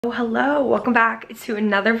Oh, hello, welcome back to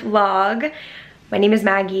another vlog. My name is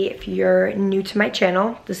Maggie. If you're new to my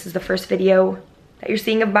channel, this is the first video that you're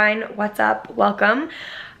seeing of mine. What's up? Welcome.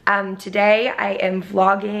 Today I am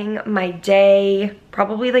vlogging my day,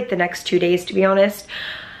 probably like the next 2 days to be honest.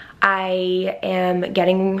 I am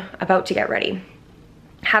about to get ready.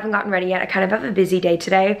 Haven't gotten ready yet. I kind of have a busy day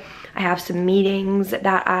today. I have some meetings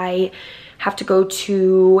that I have to go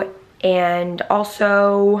to, and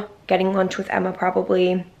also getting lunch with Emma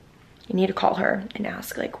probably. I need to call her and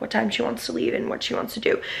ask like what time she wants to leave and what she wants to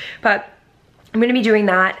do. But I'm gonna be doing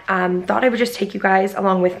that. Thought I would just take you guys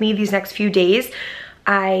along with me these next few days.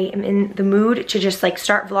 I am in the mood to just like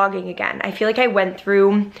start vlogging again. I feel like I went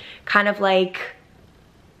through kind of like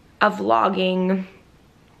a vlogging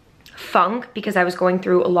funk because I was going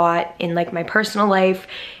through a lot in like my personal life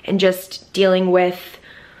and just dealing with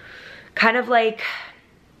kind of like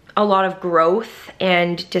a lot of growth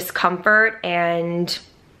and discomfort and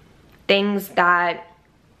things that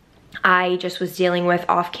I just was dealing with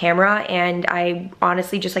off camera, and I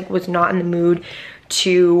honestly just like was not in the mood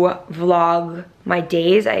to vlog my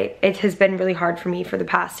days. It has been really hard for me for the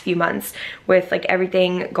past few months with like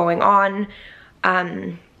everything going on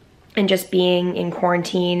and just being in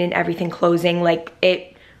quarantine and everything closing. Like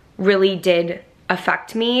it really did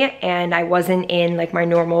affect me, and I wasn't in like my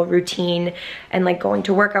normal routine and like going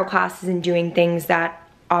to workout classes and doing things that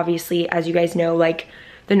obviously, as you guys know, like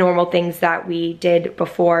the normal things that we did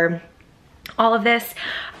before all of this.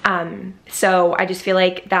 So I just feel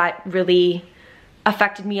like that really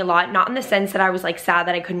affected me a lot, not in the sense that I was like sad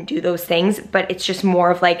that I couldn't do those things, but it's just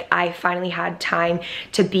more of like I finally had time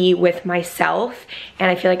to be with myself, and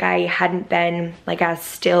I feel like I hadn't been like as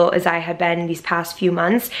still as I had been these past few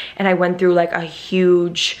months, and I went through like a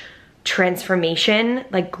huge transformation,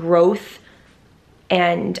 like growth,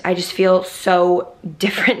 and I just feel so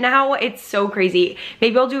different now. It's so crazy.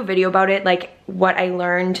 Maybe I'll do a video about it, like what I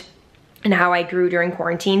learned and how I grew during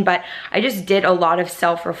quarantine, but I just did a lot of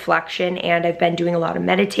self-reflection, and I've been doing a lot of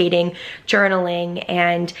meditating, journaling,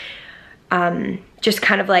 and just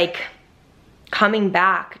kind of like coming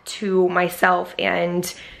back to myself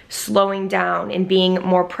and slowing down and being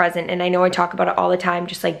more present. And I know I talk about it all the time,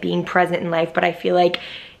 just like being present in life, but I feel like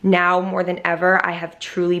now more than ever, I have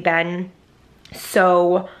truly been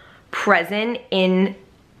so present in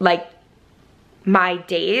like my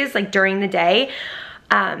days, like during the day.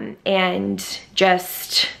 And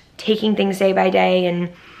just taking things day by day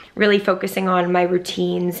and really focusing on my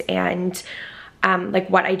routines and like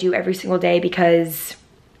what I do every single day, because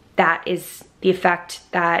that is the effect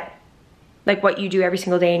that like what you do every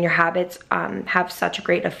single day and your habits have such a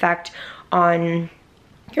great effect on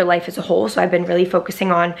your life as a whole. So I've been really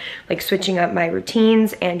focusing on like switching up my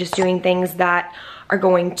routines and just doing things that are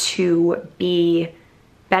going to be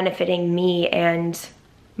benefiting me and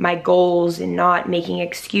my goals, and not making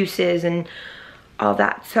excuses and all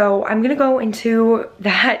that. So I'm gonna go into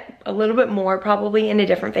that a little bit more probably in a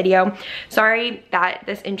different video. Sorry that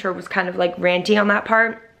this intro was kind of like ranty on that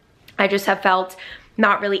part. I just have felt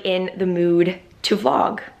not really in the mood to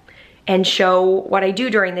vlog and show what I do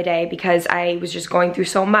during the day, because I was just going through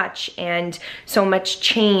so much and so much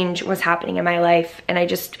change was happening in my life, and I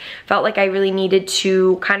just felt like I really needed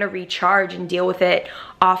to kind of recharge and deal with it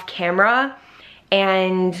off camera.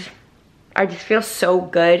 And I just feel so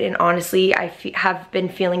good, and honestly I have been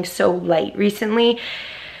feeling so light recently,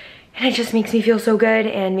 and it just makes me feel so good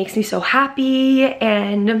and makes me so happy.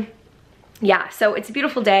 And yeah, so it's a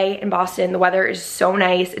beautiful day in Boston. The weather is so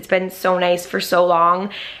nice. It's been so nice for so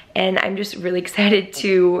long, and I'm just really excited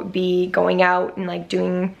to be going out and like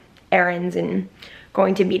doing errands and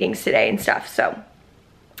going to meetings today and stuff. So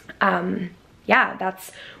yeah,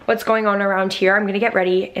 that's what's going on around here. I'm gonna get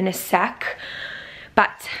ready in a sec.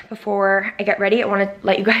 But before I get ready, I want to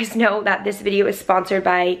let you guys know that this video is sponsored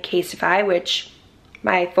by Casetify, which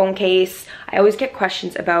my phone case, I always get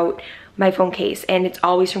questions about my phone case, and it's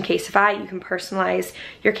always from Casetify. You can personalize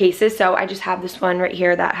your cases. So I just have this one right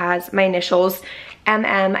here that has my initials,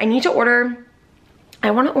 MM.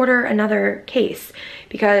 I want to order another case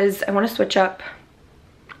because I want to switch up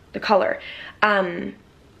the color.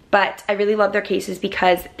 But I really love their cases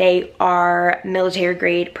because they are military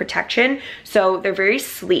grade protection. So they're very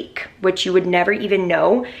sleek, which you would never even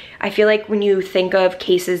know. I feel like when you think of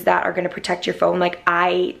cases that are gonna protect your phone, like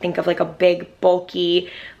I think of like a big, bulky,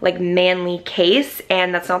 like manly case,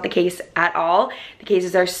 and that's not the case at all. The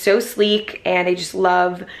cases are so sleek, and I just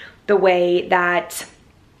love the way that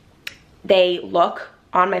they look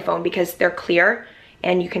on my phone because they're clear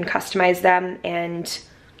and you can customize them, and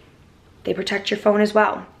they protect your phone as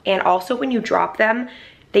well. And also when you drop them,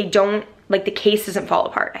 they don't, like the case doesn't fall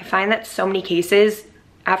apart. I find that so many cases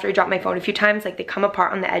after I dropped my phone a few times, like they come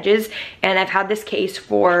apart on the edges, and I've had this case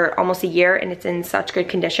for almost a year and it's in such good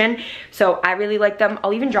condition. So I really like them.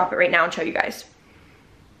 I'll even drop it right now and show you guys.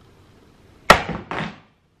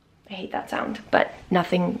 I hate that sound, but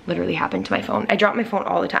nothing literally happened to my phone. I drop my phone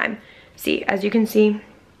all the time. See, as you can see,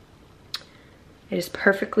 it is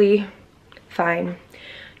perfectly fine.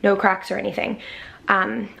 No cracks or anything.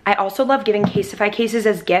 I also love giving Casetify cases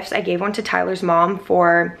as gifts. I gave one to Tyler's mom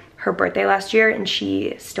for her birthday last year, and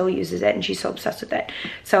she still uses it and she's so obsessed with it.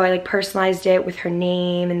 So I like personalized it with her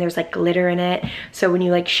name, and there's like glitter in it. So when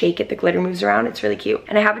you like shake it, the glitter moves around. It's really cute.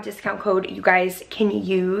 And I have a discount code you guys can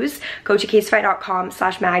use. Go to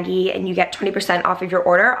casetify.com/Maggie and you get 20% off of your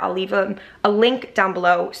order. I'll leave a link down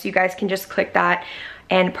below so you guys can just click that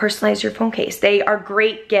and personalize your phone case. They are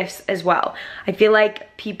great gifts as well. I feel like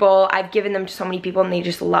I've given them to so many people and they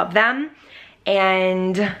just love them.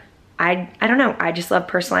 And I don't know, I just love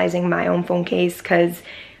personalizing my own phone case because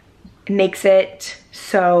it makes it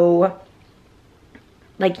so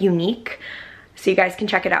like unique. So you guys can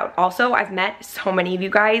check it out. Also, I've met so many of you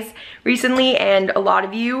guys recently, and a lot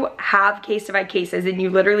of you have Casetify cases, and you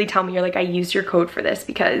literally tell me, you're like, I used your code for this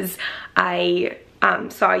because I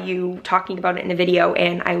saw you talking about it in a video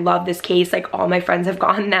and I love this case. Like all my friends have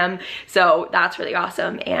gotten them. So that's really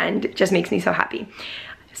awesome and it just makes me so happy.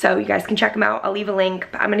 So you guys can check them out. I'll leave a link,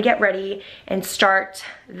 but I'm gonna get ready and start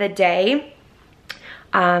the day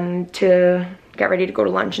to get ready to go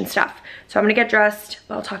to lunch and stuff. So I'm gonna get dressed,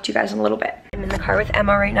 but I'll talk to you guys in a little bit. I'm in the car with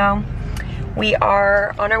Emma right now. We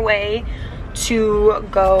are on our way to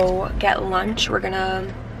go get lunch. We're gonna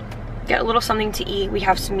get a little something to eat. We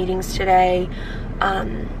have some meetings today.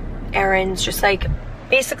 Errands, just like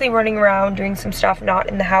basically running around doing some stuff not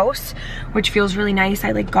in the house, which feels really nice.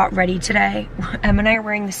 I like got ready today. Em and I are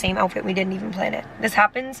wearing the same outfit. We didn't even plan it. This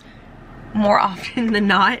happens more often than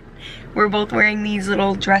not. We're both wearing these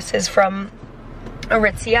little dresses from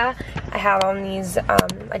Aritzia. I have on these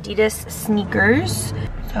Adidas sneakers.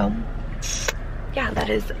 So yeah, that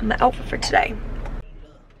is my outfit for today.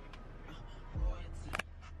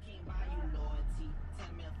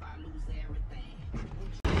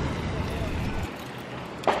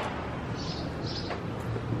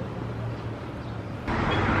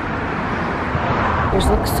 Yours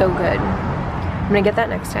looks so good. I'm gonna get that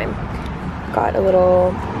next time. Got a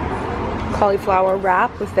little cauliflower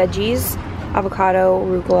wrap with veggies, avocado,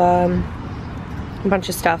 arugula, a bunch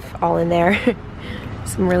of stuff all in there.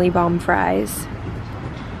 Some really bomb fries.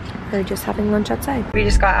 We're just having lunch outside. We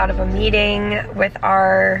just got out of a meeting with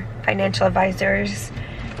our financial advisors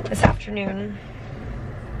this afternoon.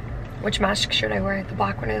 Which mask should I wear? The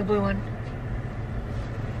black one or the blue one?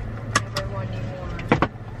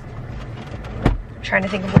 Trying to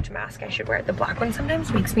think of which mask I should wear. The black one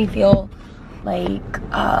sometimes makes me feel like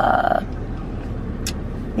I'm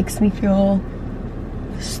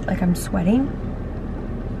sweating.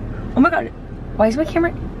 Oh my god, why is my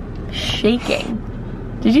camera shaking?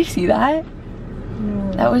 Did you see that?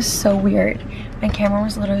 No. That was so weird. My camera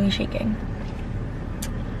was literally shaking.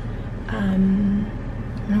 I'm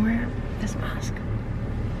gonna wear this mask.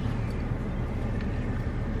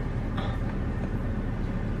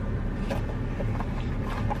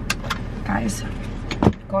 Guys,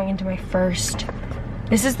 going into my first,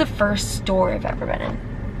 this is the first store I've ever been in.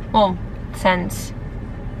 Well, since,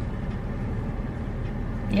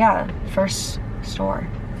 yeah, first store.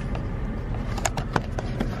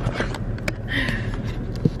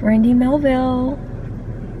 Brandy Melville.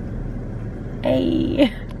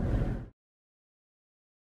 Hey.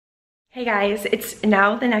 Hey guys, it's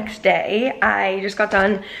now the next day. I just got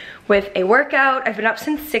done with a workout. I've been up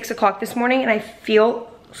since 6 o'clock this morning and I feel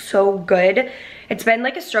so good. It's been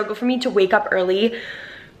like a struggle for me to wake up early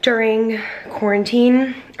during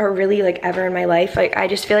quarantine, or really like ever in my life. Like I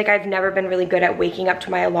just feel like I've never been really good at waking up to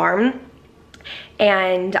my alarm,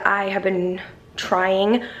 and I have been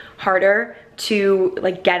trying harder to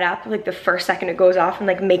like get up like the first second it goes off and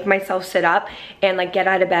like make myself sit up and like get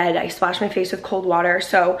out of bed. I splash my face with cold water.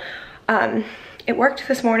 So it worked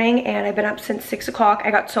this morning and I've been up since 6 o'clock. I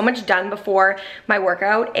got so much done before my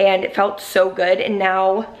workout and it felt so good, and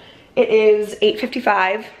now it is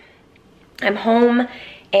 8:55. I'm home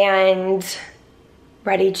and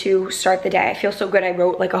ready to start the day. I feel so good. I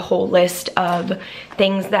wrote like a whole list of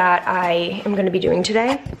things that I am gonna be doing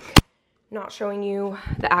today. Not showing you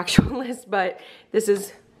the actual list, but this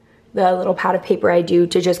is the little pad of paper I do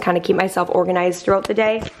to just kind of keep myself organized throughout the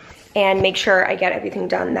day and make sure I get everything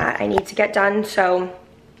done that I need to get done. So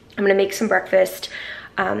I'm gonna make some breakfast,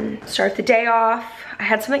 start the day off. I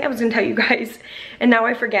had something I was gonna tell you guys and now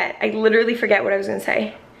I forget. I literally forget what I was gonna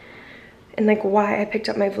say. and like why I picked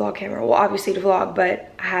up my vlog camera. Well, obviously to vlog,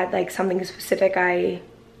 but I had like something specific I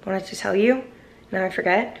wanted to tell you. Now I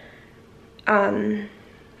forget.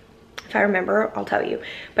 If I remember, I'll tell you.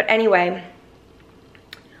 But anyway,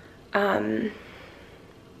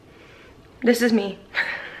 this is me.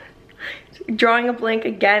 Drawing a blank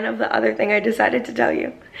again of the other thing I decided to tell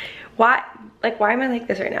you. Why am I like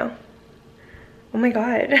this right now? Oh my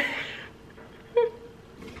God.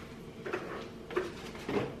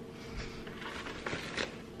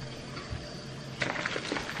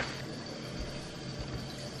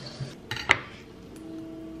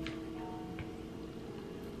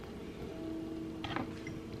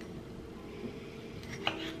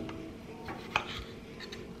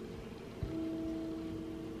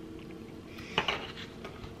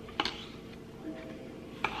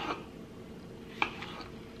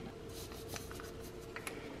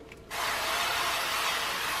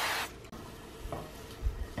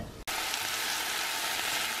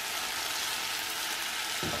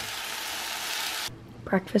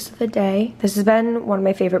 Breakfast of the day. This has been one of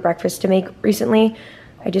my favorite breakfasts to make recently.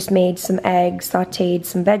 I just made some eggs, sauteed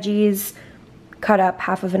some veggies, cut up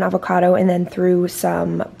half of an avocado, and then threw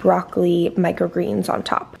some broccoli microgreens on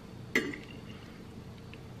top.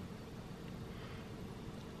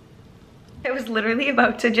 I was literally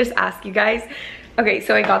about to just ask you guys, okay,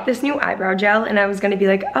 so I got this new eyebrow gel and I was gonna be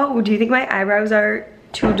like, oh, do you think my eyebrows are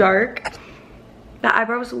too dark? That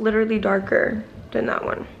eyebrow was literally darker than that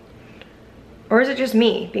one. Or is it just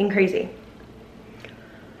me being crazy?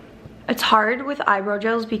 It's hard with eyebrow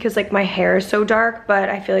gels because like my hair is so dark, but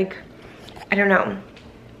I feel like, I don't know.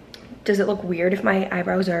 Does it look weird if my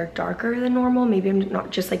eyebrows are darker than normal? Maybe I'm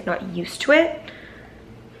not just like not used to it.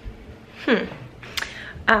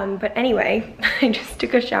 But anyway, I just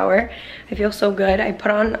took a shower. I feel so good. I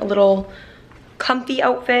put on a little comfy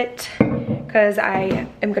outfit because I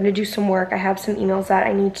am gonna do some work. I have some emails that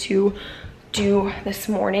I need to do this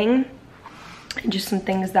morning. Just some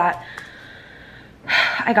things that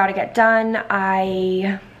I gotta get done.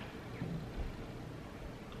 Oh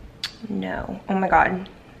my God.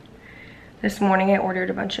 This morning I ordered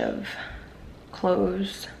a bunch of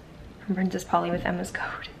clothes from Princess Polly with Emma's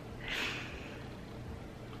code.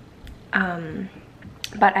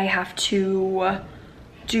 But I have to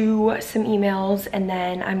do some emails and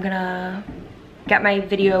then I'm gonna get my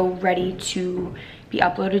video ready to be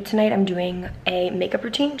uploaded tonight. I'm doing a makeup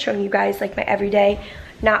routine showing you guys like my everyday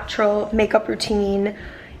natural makeup routine,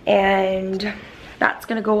 and that's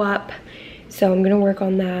gonna go up. So I'm gonna work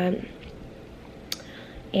on that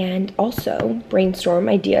and also brainstorm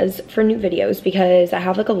ideas for new videos because I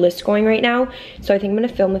have like a list going right now. So I think I'm gonna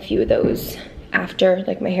film a few of those after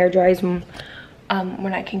like my hair dries when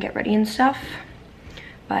I can get ready and stuff.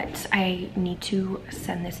 But I need to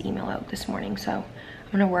send this email out this morning, so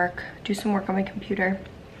I'm gonna do some work on my computer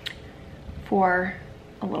for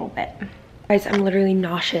a little bit. Guys, I'm literally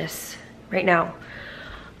nauseous right now.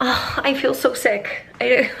 Oh, I feel so sick.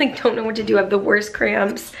 I like don't know what to do. I have the worst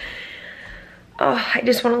cramps. Oh, I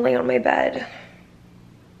just want to lay on my bed.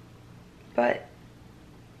 But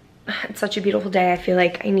it's such a beautiful day. I feel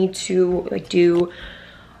like I need to like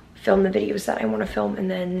film the videos that I want to film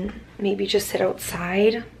and then maybe just sit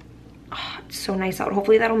outside. Oh, it's so nice out.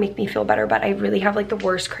 Hopefully that'll make me feel better, but I really have like the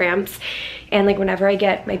worst cramps, and like whenever I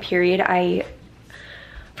get my period,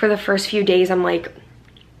 for the first few days I'm like,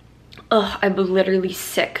 ugh, I'm literally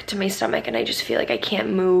sick to my stomach and I just feel like I can't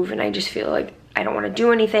move and I just feel like I don't want to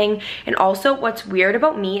do anything. And also what's weird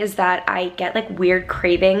about me is that I get like weird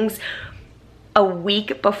cravings a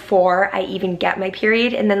week before I even get my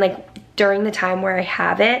period, and then like during the time where I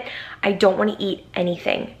have it, I don't want to eat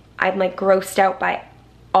anything. I'm like grossed out by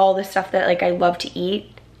all the stuff that like I love to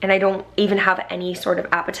eat, and I don't even have any sort of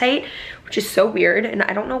appetite, which is so weird, and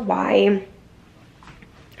I don't know why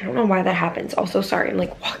that happens. Also, sorry, I'm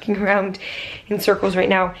like walking around in circles right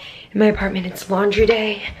now in my apartment. It's laundry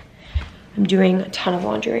day. I'm doing a ton of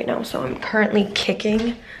laundry right now, so I'm currently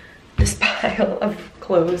kicking this pile of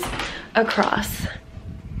clothes across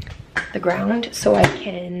the ground so I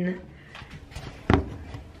can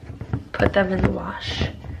put them in the wash.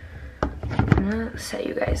 I'm gonna set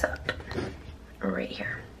you guys up right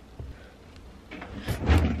here.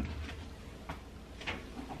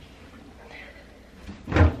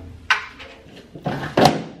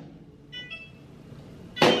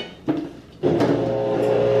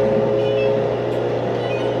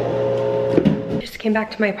 Just came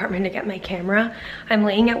back to my apartment to get my camera. I'm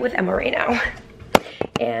laying out with Emma right now,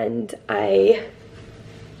 and I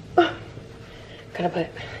gotta put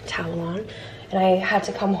a towel on. And I had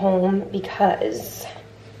to come home because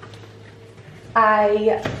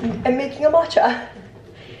I am making a matcha.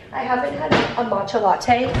 I haven't had a matcha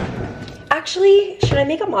latte. Actually, should I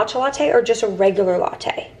make a matcha latte or just a regular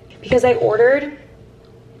latte? Because I ordered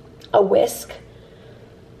a whisk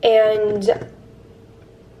and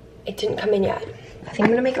it didn't come in yet. I think I'm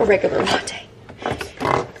gonna make a regular latte.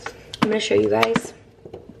 I'm gonna show you guys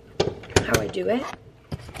how I do it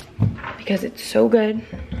because it's so good.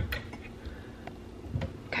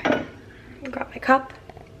 Okay, I got my cup.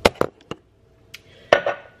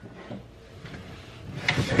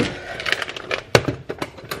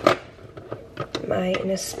 My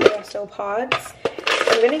espresso pods.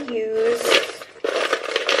 I'm gonna use,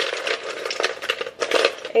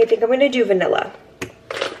 I think I'm gonna do vanilla.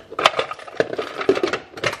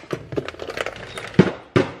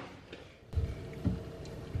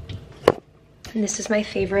 And this is my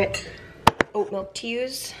favorite oat milk to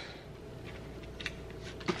use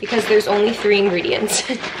because there's only 3 ingredients.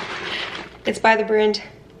 It's by the brand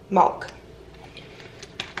Milk.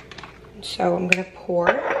 So I'm gonna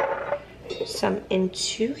pour some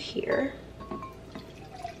into here.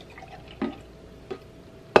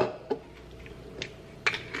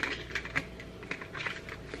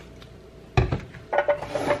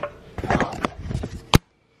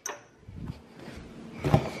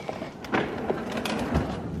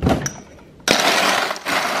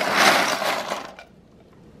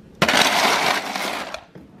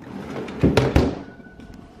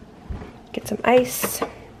 Get some ice.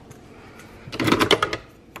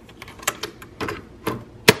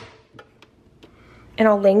 And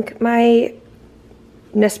I'll link my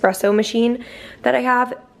Nespresso machine that I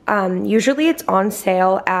have. Usually it's on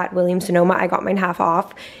sale at Williams-Sonoma. I got mine half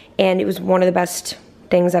off and it was one of the best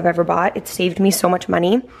things I've ever bought. It saved me so much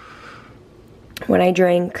money when I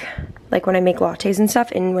drink, like when I make lattes and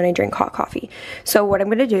stuff and when I drink hot coffee. So what I'm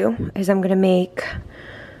gonna do is I'm gonna make,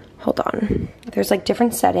 hold on. There's like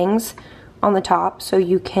different settings on the top so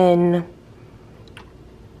you can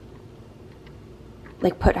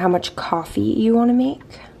like put how much coffee you want to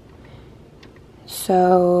make.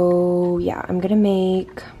 So yeah, I'm gonna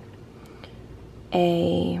make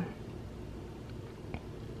a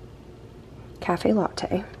cafe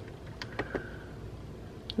latte.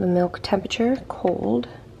 The milk temperature, cold.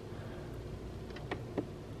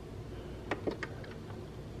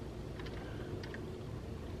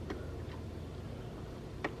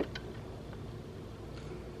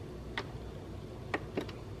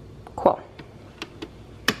 Cool.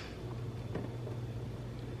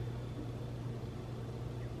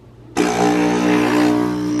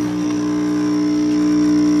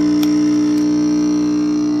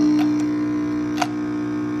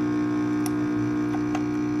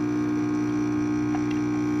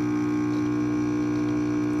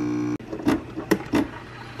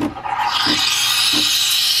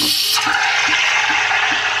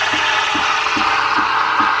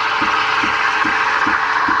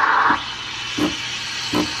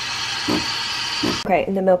 Okay,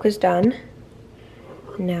 and the milk is done.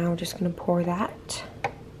 Now I'm just gonna pour that.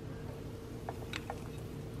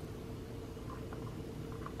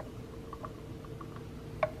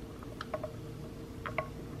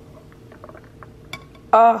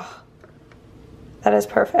 Oh, that is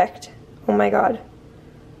perfect. Oh my God.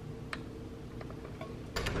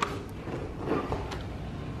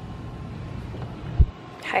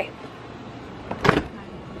 Hi.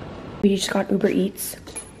 We just got Uber Eats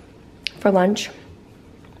for lunch.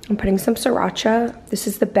 I'm putting some sriracha. This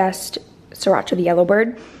is the best sriracha, the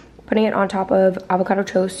Yellowbird. Putting it on top of avocado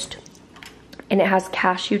toast. And it has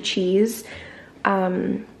cashew cheese.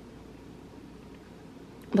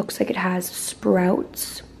 Looks like it has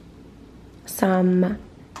sprouts. Some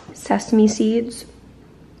sesame seeds.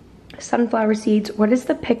 Sunflower seeds. What is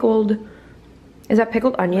the pickled? Is that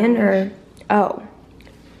pickled onion or? Oh.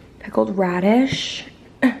 Pickled radish.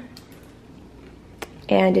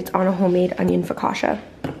 And it's on a homemade onion focaccia,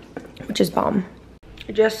 which is bomb.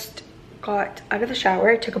 I just got out of the shower.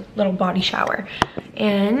 I took a little body shower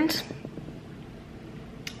and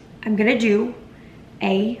I'm gonna do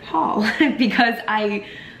a haul because I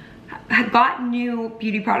got new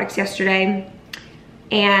beauty products yesterday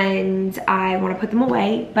and I want to put them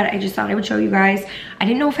away, but I just thought I would show you guys. I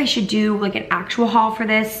didn't know if I should do like an actual haul for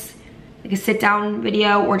this, like a sit down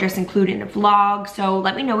video, or just include it in a vlog. So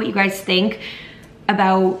let me know what you guys think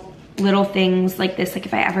about little things like this, like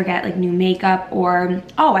if I ever get like new makeup, or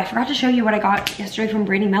oh, I forgot to show you what I got yesterday from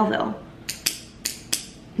Brandy Melville.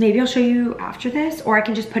 Maybe I'll show you after this, or I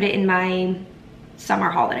can just put it in my summer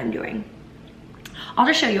haul that I'm doing. I'll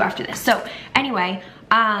just show you after this. So anyway,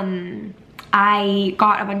 I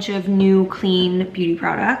got a bunch of new clean beauty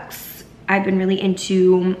products. I've been really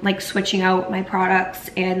into like switching out my products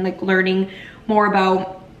and like learning more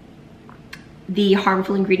about the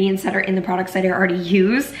harmful ingredients that are in the products that I already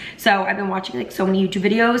use. So I've been watching like so many YouTube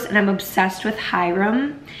videos, and I'm obsessed with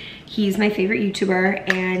Hiram. He's my favorite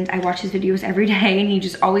YouTuber, and I watch his videos every day, and he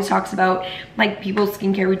just always talks about like people's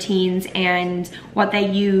skincare routines and what they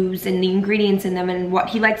use and the ingredients in them and what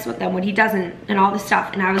he likes with them, what he doesn't, and all this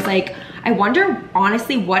stuff. And I was like, I wonder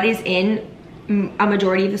honestly what is in a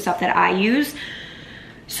majority of the stuff that I use.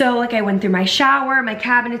 So like I went through my shower, my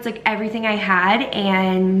cabinets, like everything I had,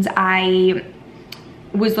 and I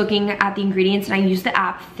was looking at the ingredients, and I used the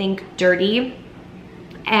app Think Dirty,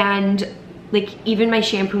 and like even my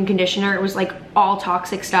shampoo and conditioner, it was like all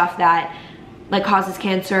toxic stuff that like causes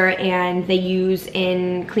cancer, and they use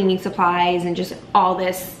in cleaning supplies and just all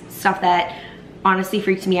this stuff that honestly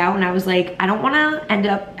freaked me out. And I was like, I don't want to end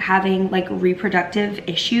up having like reproductive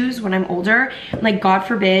issues when I'm older. Like God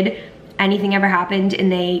forbid anything ever happened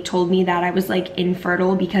and they told me that I was like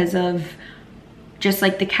infertile because of just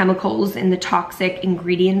like the chemicals and the toxic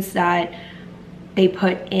ingredients that they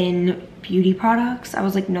put in beauty products. I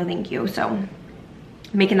was like, no thank you. So I'm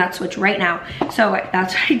making that switch right now. So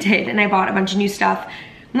that's what I did, and I bought a bunch of new stuff.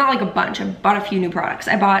 Not like a bunch, I bought a few new products.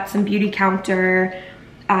 I bought some Beauty Counter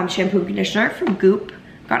shampoo and conditioner from Goop.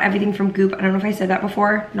 Got everything from Goop. I don't know if I said that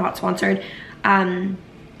before, not sponsored.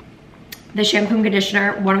 The shampoo and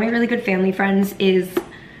conditioner, one of my really good family friends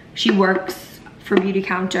she works for Beauty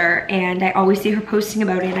Counter, and I always see her posting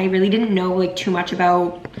about it, and I really didn't know like too much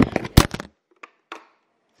about.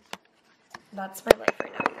 That's my life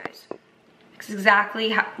right now, you guys. It's exactly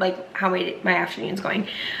how my afternoon's going.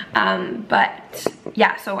 But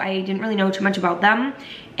yeah, so I didn't really know too much about them,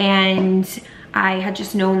 and I had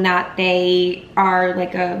just known that they are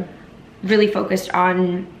like really focused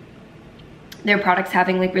on their products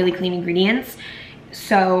having like really clean ingredients.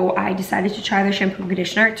 So I decided to try their shampoo and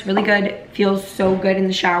conditioner. It's really good. It feels so good in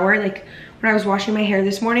the shower. Like when I was washing my hair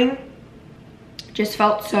this morning, it just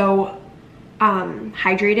felt so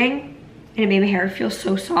hydrating. And it made my hair feel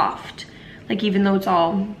so soft. Like even though it's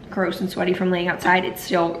all gross and sweaty from laying outside, it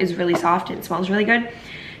still is really soft and it smells really good.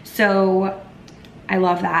 So I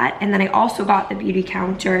love that. And then I also got the Beauty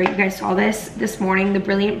Counter. You guys saw this morning, the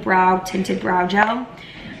Brilliant Brow Tinted Brow Gel.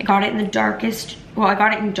 I got it in the darkest, well, I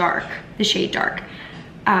got it in dark, the shade dark.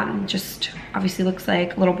 Just obviously looks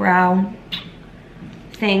like a little brow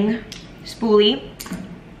thing, spoolie.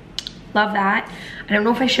 Love that. I don't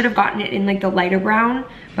know if I should have gotten it in like the lighter brown,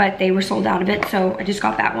 but they were sold out of it, so I just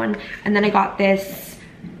got that one. And then I got this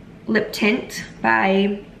lip tint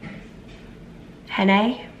by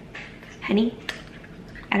Henny,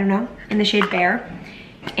 I don't know, in the shade Bear.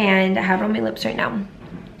 And I have it on my lips right now.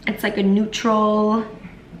 It's like a neutral,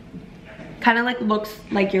 kind of like looks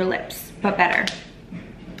like your lips, but better.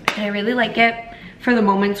 And I really like it for the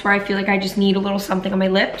moments where I feel like I just need a little something on my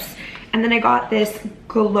lips. And then I got this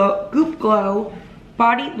Goop Glow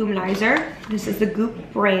Body Luminizer. This is the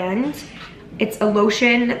Goop brand. It's a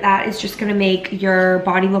lotion that is just gonna make your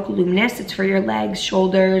body look luminous. It's for your legs,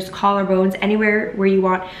 shoulders, collarbones, anywhere where you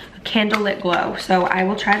want a candlelit glow. So I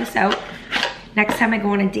will try this out next time I go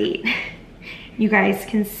on a date. You guys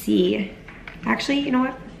can see. Actually, you know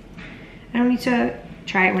what? I don't need to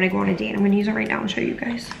try it when I go on a date. I'm gonna use it right now and show you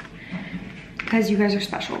guys, because you guys are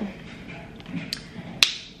special.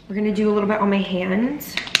 We're gonna do a little bit on my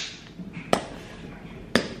hands.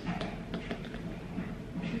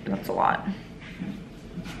 That's a lot.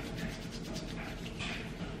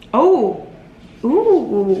 Oh,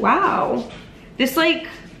 ooh, wow. This like,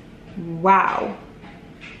 wow.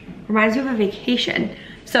 Reminds me of a vacation.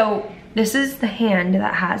 So this is the hand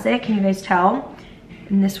that has it. Can you guys tell?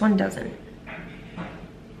 And this one doesn't.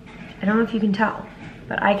 I don't know if you can tell,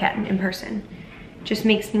 but I can in person. Just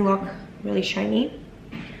makes me look really shiny.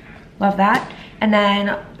 Love that. And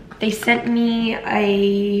then they sent me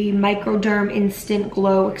a Microderm Instant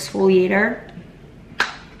Glow Exfoliator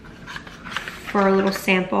for a little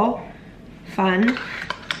sample. Fun.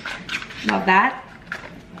 Love that.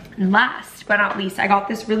 And last but not least, I got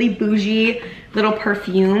this really bougie little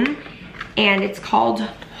perfume, and it's called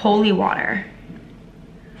Holy Water.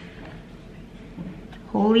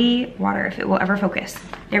 Holy Water, if it will ever focus.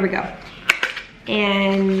 There we go.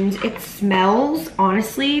 And it smells,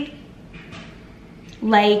 honestly,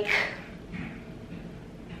 like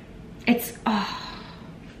it's,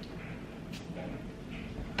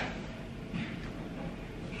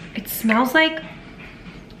 it smells like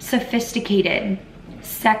sophisticated,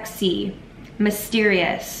 sexy,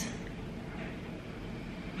 mysterious.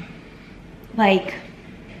 Like,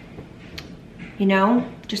 you know,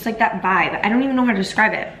 just like that vibe. I don't even know how to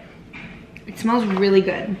describe it. It smells really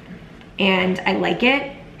good, and I like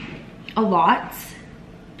it a lot.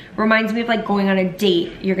 Reminds me of like going on a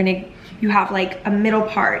date. You're gonna you have like a middle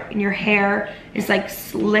part and your hair is like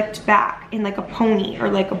slicked back in like a pony or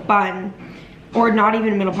like a bun, or not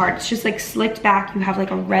even a middle part, it's just like slicked back. You have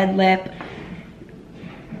like a red lip.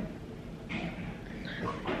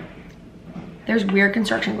 There's weird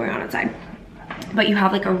construction going on outside. But you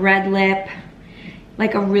have like a red lip,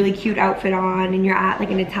 like a really cute outfit on, and you're at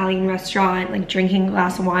like an Italian restaurant, like drinking a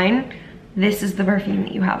glass of wine. This is the perfume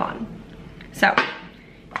that you have on. So,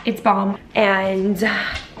 it's bomb. And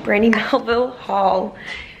Brandy Melville haul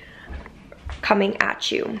coming at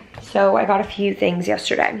you. So I got a few things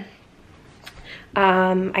yesterday.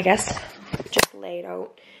 I guess just laid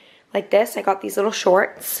out like this. I got these little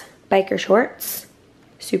shorts, biker shorts,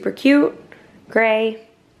 super cute, gray.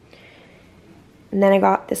 And then I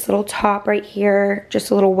got this little top right here,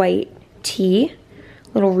 just a little white tee,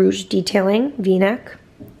 little rouge detailing, V-neck,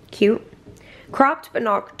 cute. Cropped, but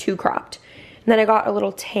not too cropped. And then I got a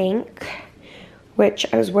little tank, which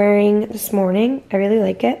I was wearing this morning. I really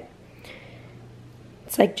like it.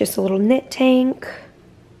 It's like just a little knit tank,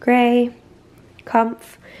 gray,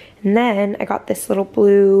 comf. And then I got this little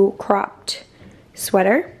blue cropped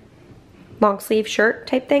sweater, long sleeve shirt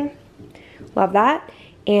type thing. Love that.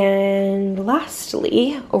 And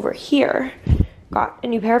lastly, over here, got a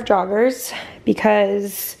new pair of joggers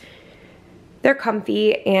because they're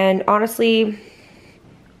comfy and honestly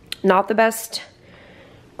not the best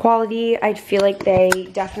quality. I feel like they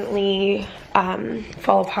definitely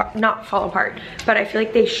fall apart, not fall apart, but I feel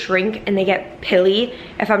like they shrink and they get pilly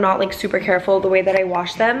if I'm not like super careful the way that I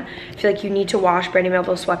wash them. I feel like you need to wash Brandy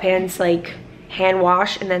Melville sweatpants like hand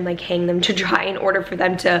wash and then like hang them to dry in order for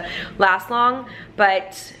them to last long,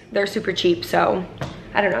 but they're super cheap, so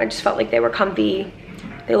I don't know, I just felt like they were comfy.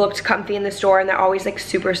 They looked comfy in the store and they're always like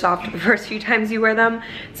super soft the first few times you wear them,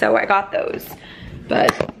 so I got those.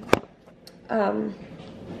 But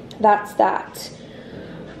that's that.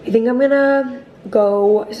 I think I'm gonna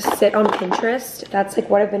go sit on Pinterest. That's like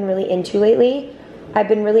what I've been really into lately. I've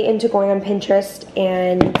been really into going on Pinterest,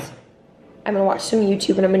 and I'm gonna watch some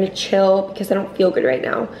YouTube and I'm gonna chill because I don't feel good right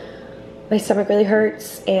now. My stomach really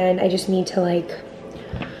hurts and I just need to like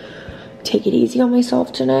take it easy on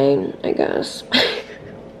myself tonight, I guess.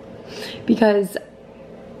 Because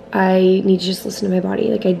I need to just listen to my body.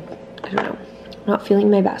 Like I don't know, I'm not feeling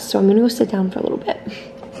my best, so I'm gonna go sit down for a little bit.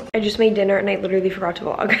 I just made dinner and I literally forgot to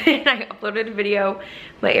vlog. And I uploaded a video,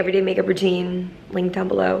 my everyday makeup routine, link down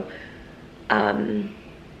below.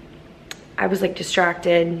 I was like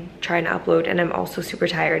distracted trying to upload, and I'm also super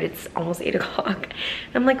tired. It's almost 8 o'clock.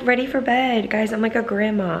 I'm like ready for bed, guys. I'm like a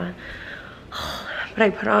grandma. But I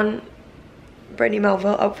put on Brandy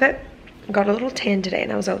Melville outfit. Got a little tan today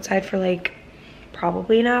and I was outside for like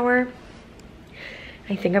probably an hour.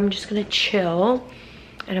 I think I'm just gonna chill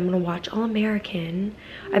and I'm gonna watch All American.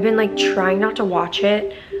 I've been like trying not to watch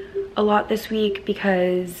it a lot this week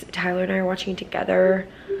because Tyler and I are watching it together,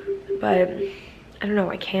 but I don't know,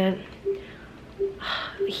 I can't.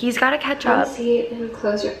 He's gotta catch up. See, and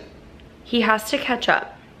close your... He has to catch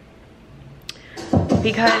up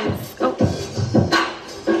because, oh.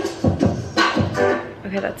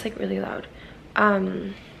 Okay, that's like really loud.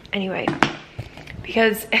 Anyway,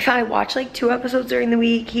 because if I watch like 2 episodes during the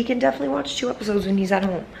week, he can definitely watch 2 episodes when he's at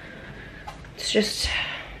home. It's just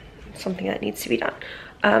something that needs to be done.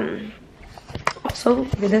 Also,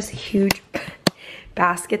 look at this huge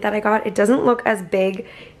basket that I got. It doesn't look as big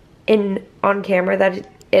on camera that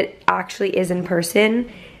it actually is in person.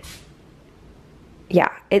 Yeah,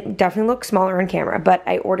 it definitely looks smaller on camera, but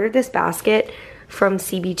I ordered this basket from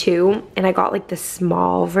CB2 and I got like the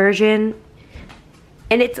small version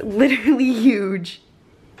and it's literally huge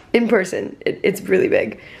in person. It's really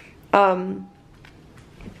big. But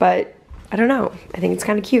I don't know, I think it's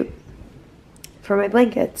kind of cute for my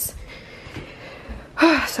blankets.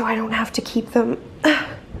 So I don't have to keep them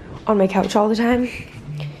on my couch all the time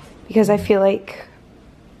because I feel like,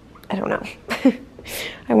 I don't know.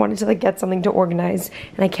 I wanted to like get something to organize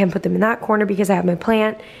and I can't put them in that corner because I have my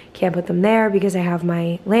plant. Can't put them there because I have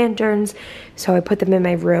my lanterns. So I put them in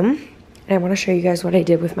my room and I want to show you guys what I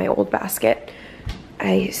did with my old basket.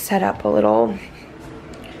 I set up a little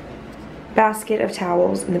basket of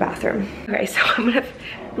towels in the bathroom. Okay, so I'm gonna,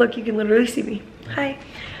 look, you can literally see me. Hi.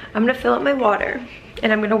 I'm gonna fill up my water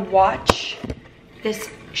and I'm gonna watch this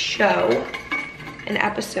show, an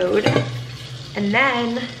episode, and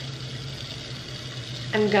then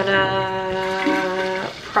I'm gonna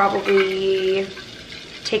probably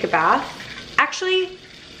take a bath. Actually,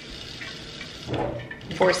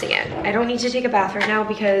 forcing it. I don't need to take a bath right now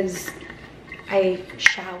because I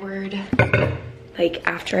showered like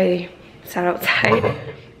after I sat outside.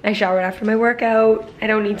 I showered after my workout. I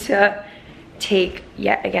don't need to take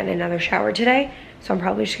yet again another shower today. So I'm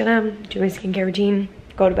probably just gonna do my skincare routine,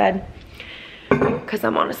 go to bed, because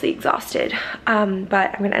I'm honestly exhausted. But I'm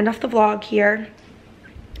gonna end off the vlog here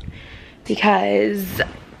because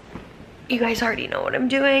you guys already know what I'm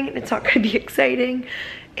doing and it's not gonna be exciting.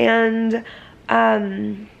 And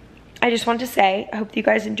I just want to say, I hope you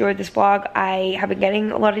guys enjoyed this vlog. I have been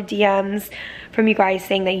getting a lot of DMs from you guys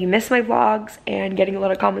saying that you miss my vlogs, and getting a lot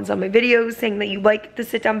of comments on my videos saying that you like the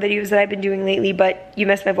sit down videos that I've been doing lately, but you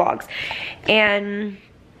miss my vlogs. And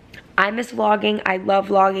I miss vlogging. I love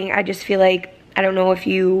vlogging. I just feel like, I don't know if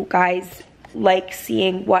you guys like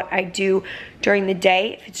seeing what I do during the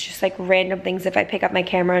day. If it's just like random things, if I pick up my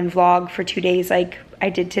camera and vlog for 2 days like I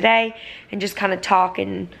did today, and just kind of talk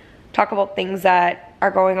about things that are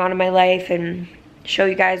going on in my life and show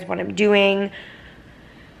you guys what I'm doing.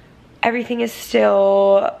 Everything is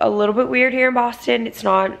still a little bit weird here in Boston. It's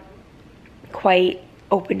not quite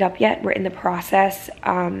opened up yet. We're in the process.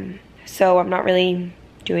 So I'm not really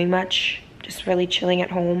doing much, just really chilling at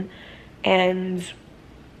home. And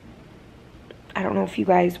I don't know if you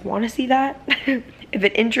guys want to see that. If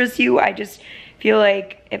it interests you, I just feel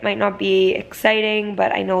like it might not be exciting,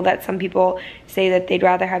 but I know that some people say that they'd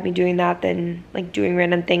rather have me doing that than like doing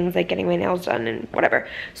random things like getting my nails done and whatever.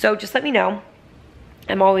 So just let me know.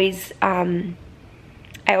 I always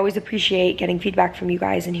appreciate getting feedback from you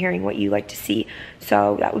guys and hearing what you like to see.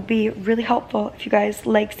 So that would be really helpful if you guys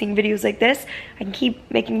like seeing videos like this. I can keep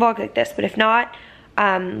making vlogs like this, but if not,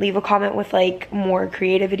 leave a comment with like more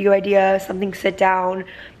creative video idea, something sit down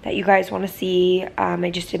that you guys want to see. I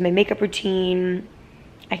just did my makeup routine.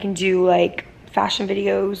 I can do like fashion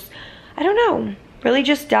videos. I don't know, really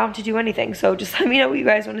just down to do anything. So just let me know what you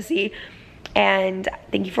guys want to see. And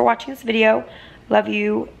thank you for watching this video. Love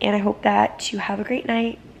you, and I hope that you have a great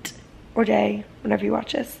night or day whenever you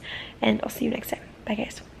watch this. And I'll see you next time. Bye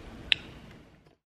guys.